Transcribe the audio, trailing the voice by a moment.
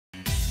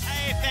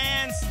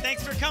fans.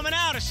 Thanks for coming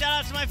out. A shout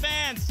out to my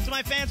fans. To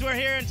my fans who are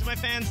here and to my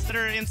fans that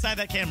are inside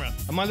that camera.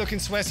 Am I looking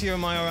sweaty or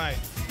am I all right?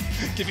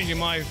 Giving you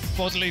my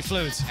bodily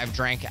fluids. I've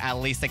drank at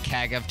least a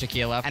keg of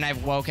tequila, and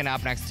I've woken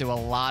up next to a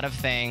lot of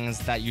things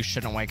that you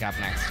shouldn't wake up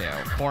next to.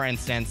 For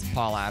instance,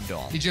 Paula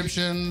Abdul.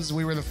 Egyptians,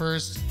 we were the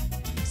first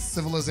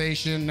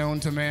civilization known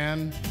to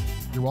man.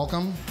 You're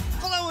welcome.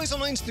 Follow us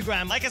on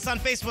Instagram. Like us on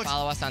Facebook.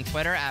 Follow us on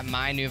Twitter at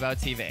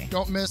NUVOtv.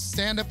 Don't miss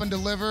Stand Up and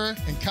Deliver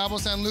in Cabo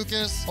San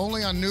Lucas,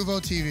 only on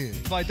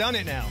NUVOtv. Have I done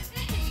it now?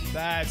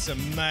 That's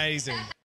amazing.